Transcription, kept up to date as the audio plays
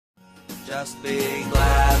Just be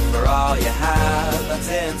glad for all you have that's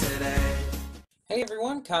in today. Hey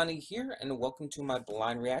everyone, Connie here, and welcome to my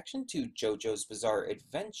blind reaction to JoJo's Bizarre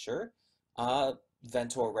Adventure,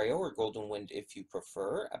 Vento Aureo, or Golden Wind if you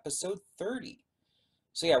prefer, episode 30.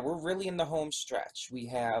 So yeah, we're really in the home stretch. We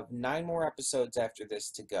have 9 more episodes after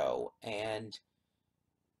this to go, and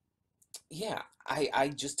yeah,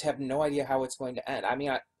 I just have no idea how it's going to end. I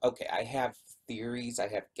mean, I have theories, I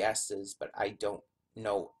have guesses, but I don't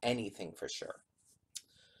know anything for sure.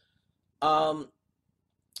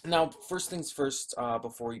 Now, first things first,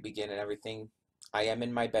 before we begin and everything, I am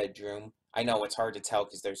in my bedroom. I know it's hard to tell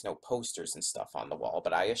because there's no posters and stuff on the wall,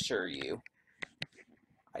 but I assure you,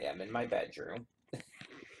 I am in my bedroom.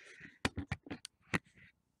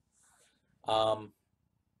 And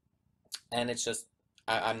it's just,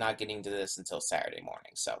 I'm not getting to this until Saturday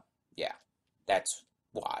morning, so yeah, that's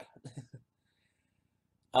why.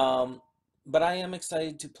 But I am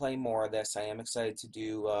excited to play more of this. I am excited to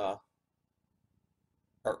do, wow,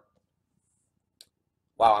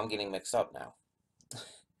 I'm getting mixed up now.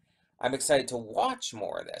 I'm excited to watch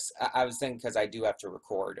more of this. I was thinking because I do have to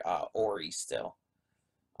record Ori still.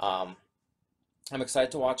 I'm excited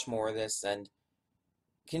to watch more of this and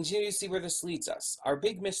continue to see where this leads us. Our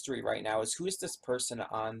big mystery right now is who is this person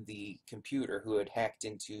on the computer who had hacked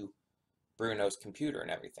into Bruno's computer and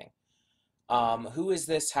everything. Who is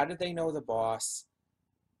this? How did they know the boss?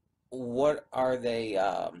 What are they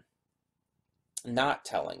not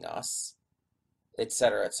telling us?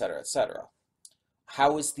 Etc., etc., etc.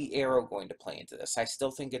 How is the arrow going to play into this? I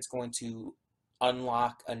still think it's going to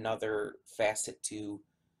unlock another facet to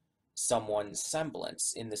someone's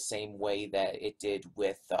semblance in the same way that it did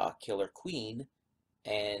with Killer Queen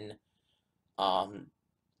in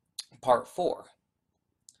part 4.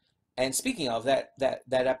 And speaking of that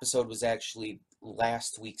episode was actually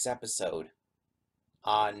last week's episode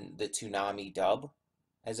on the Toonami dub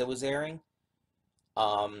as it was airing.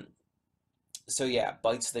 So yeah,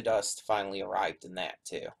 Bites the Dust finally arrived in that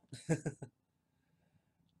too.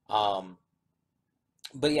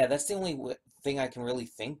 But yeah, that's the only thing I can really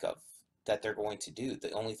think of that they're going to do.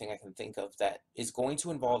 The only thing I can think of that is going to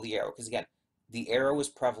involve the arrow. Because again, the arrow is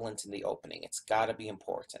prevalent in the opening. It's got to be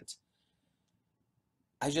important.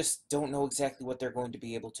 I just don't know exactly what they're going to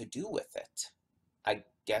be able to do with it. I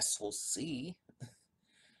guess we'll see.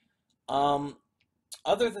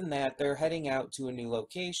 Other than that, they're heading out to a new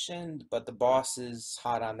location, but the boss is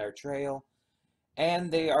hot on their trail,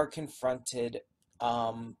 and they are confronted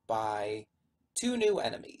by 2 new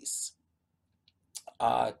enemies.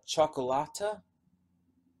 Chocolata,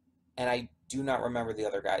 and I do not remember the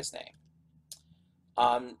other guy's name.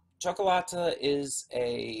 Chocolata is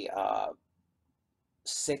a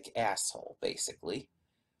sick asshole, basically.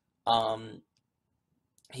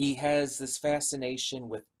 He has this fascination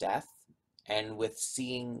with death and with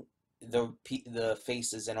seeing the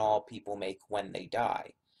faces in all people make when they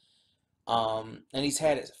die. And he's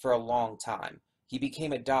had it for a long time. He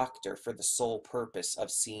became a doctor for the sole purpose of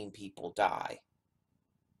seeing people die.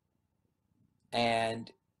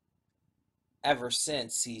 And ever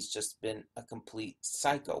since, he's just been a complete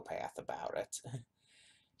psychopath about it.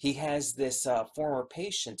 He has this former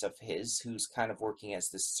patient of his who's kind of working as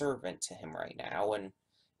this servant to him right now, and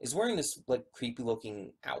is wearing this like creepy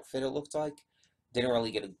looking outfit, it looked like. Didn't really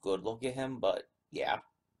get a good look at him, but yeah.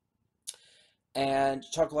 And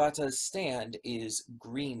Chocolata's stand is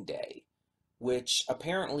Green Day, which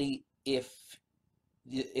apparently if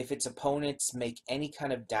its opponents make any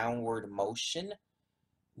kind of downward motion,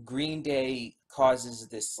 Green Day causes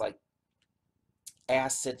this like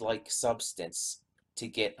acid-like substance to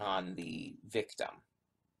get on the victim.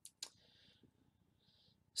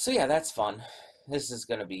 So yeah, that's fun. This is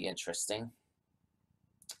going to be interesting.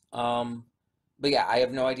 But yeah, I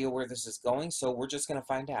have no idea where this is going, so we're just going to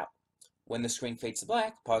find out. When the screen fades to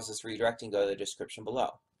black, pause this redirect and go to the description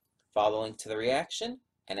below. Follow the link to the reaction,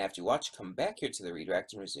 and after you watch, come back here to the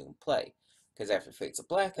redirect and resume play. Because after it fades to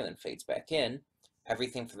black and then fades back in,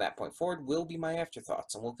 everything from that point forward will be my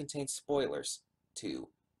afterthoughts and will contain spoilers to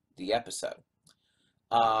the episode.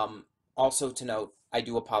 Also to note, I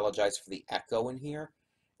do apologize for the echo in here.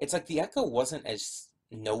 It's like the echo wasn't as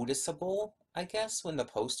noticeable, I guess, when the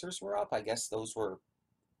posters were up. I guess those were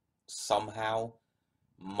somehow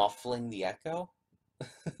muffling the echo.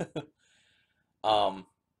 But oh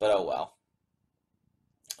well.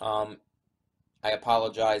 I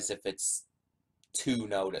apologize if it's too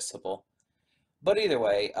noticeable. But either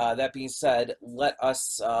way, that being said, let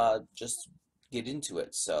us just get into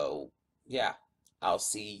it. So, yeah, I'll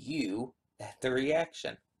see you at the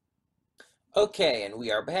reaction. Okay, and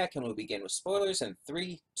we are back, and we'll begin with spoilers in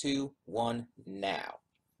 3, 2, 1, now.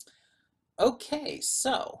 Okay,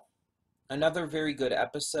 so another very good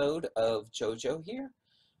episode of JoJo here.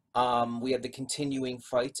 We have the continuing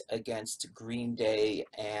fight against Green Day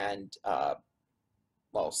and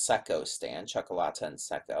well, Secco stand, Chocolata and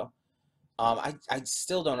Secco. I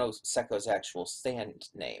still don't know Secco's actual stand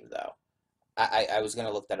name though. I was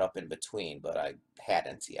gonna look that up in between, but I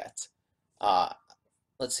hadn't yet. Uh,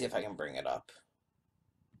 let's see if I can bring it up.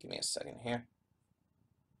 Give me a second here.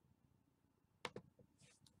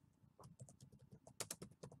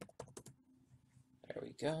 There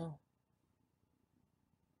we go.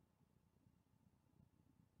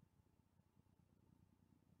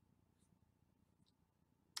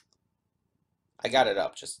 I got it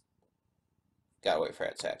up, just gotta wait for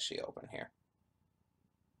it to actually open here.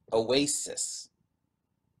 Oasis.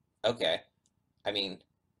 Okay. I mean,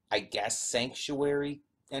 I guess Sanctuary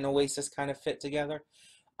and Oasis kind of fit together.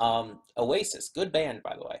 Oasis, good band,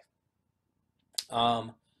 by the way.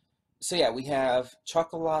 Um, so yeah, we have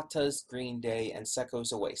Chocolata's Green Day and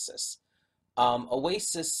Secco's Oasis.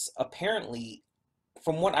 Oasis apparently,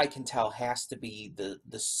 from what I can tell, has to be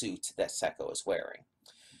the suit that Secco is wearing.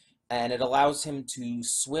 And it allows him to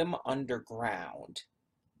swim underground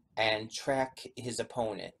and track his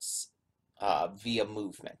opponents via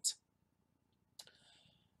movement.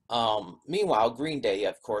 Meanwhile, Green Day,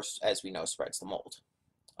 of course, as we know, spreads the mold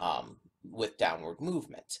with downward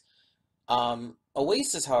movement.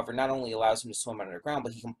 Oasis, however, not only allows him to swim underground,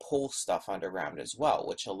 but he can pull stuff underground as well,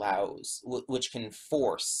 which can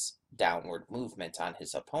force downward movement on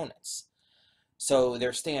his opponents. So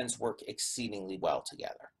their stands work exceedingly well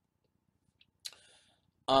together.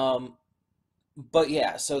 But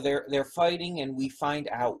yeah, so they're fighting, and we find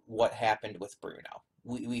out what happened with Bruno.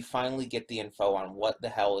 We finally get the info on what the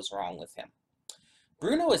hell is wrong with him.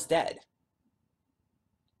 Bruno is dead.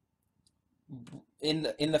 In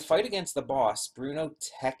the fight against the boss, Bruno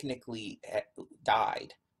technically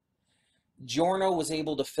died. Giorno was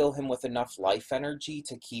able to fill him with enough life energy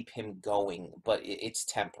to keep him going, but it's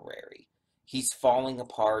temporary. He's falling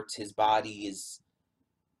apart. His body is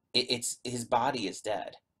his body is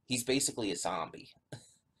dead. He's basically a zombie.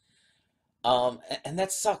 And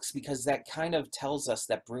that sucks because that kind of tells us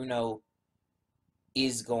that Bruno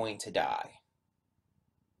is going to die.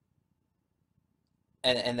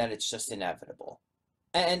 And that it's just inevitable.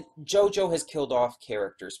 And JoJo has killed off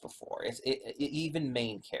characters before, even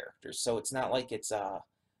main characters, so it's not like it's out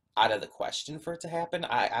of the question for it to happen.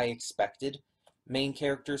 I expected main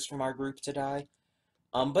characters from our group to die,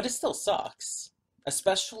 but it still sucks,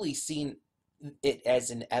 especially seeing it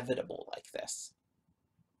as inevitable like this.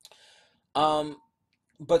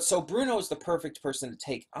 But so Bruno's the perfect person to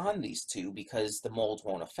take on these two because the mold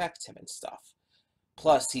won't affect him and stuff.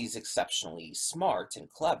 Plus, he's exceptionally smart and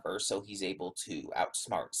clever, so he's able to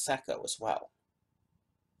outsmart Secco as well.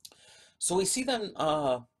 So we see them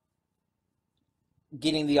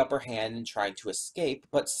getting the upper hand and trying to escape,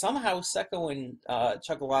 but somehow Secco and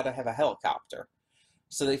Chocolata have a helicopter.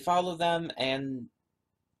 So they follow them and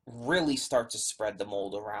really start to spread the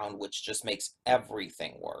mold around, which just makes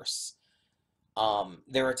everything worse.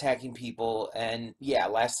 They're attacking people, and yeah,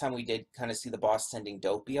 last time we did kind of see the boss sending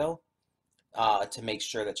Doppio to make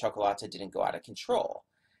sure that Chocolata didn't go out of control,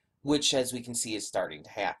 which, as we can see, is starting to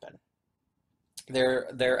happen.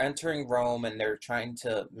 They're entering Rome, and they're trying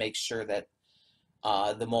to make sure that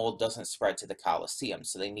the mold doesn't spread to the Colosseum,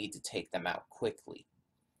 so they need to take them out quickly.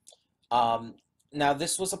 Now,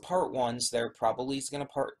 this was a part one, so there probably is going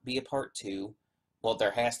to be a part two. Well,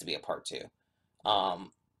 there has to be a part two.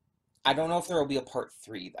 I don't know if there will be a part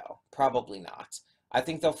three, though. Probably not. I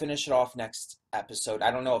think they'll finish it off next episode.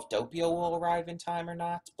 I don't know if Doppio will arrive in time or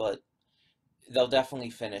not, but they'll definitely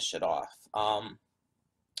finish it off.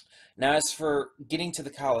 Now, as for getting to the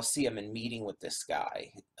Colosseum and meeting with this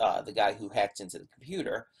guy, the guy who hacked into the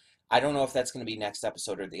computer, I don't know if that's going to be next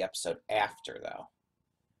episode or the episode after, though.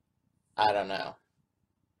 I don't know.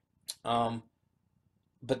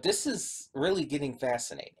 But this is really getting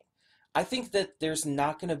fascinating. I think that there's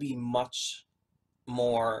not going to be much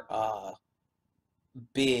more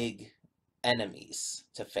big enemies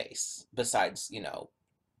to face besides,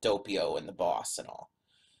 Doppio and the boss and all.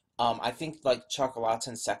 I think like Chocolata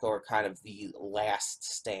and Secco are kind of the last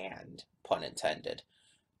stand, pun intended,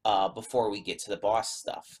 before we get to the boss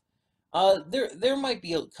stuff. There might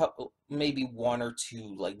be a couple, maybe one or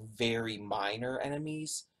two like very minor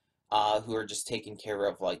enemies, who are just taken care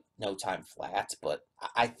of like no time flat. But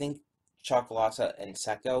I think Chocolata and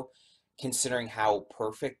Secco, considering how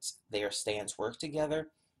perfect their stands work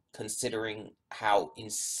together, considering how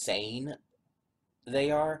insane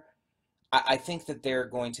they are, I think that they're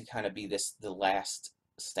going to kind of be the last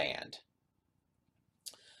stand.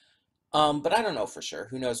 But I don't know for sure.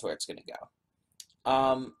 Who knows where it's going to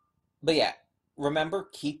go. But yeah, remember,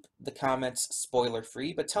 keep the comments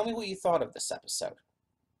spoiler-free, but tell me what you thought of this episode.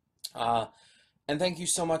 And thank you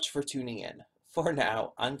so much for tuning in. For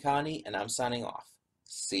now, I'm Connie, and I'm signing off.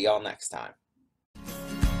 See y'all next time.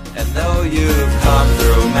 And though you've come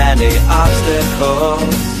through many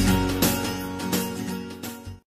obstacles,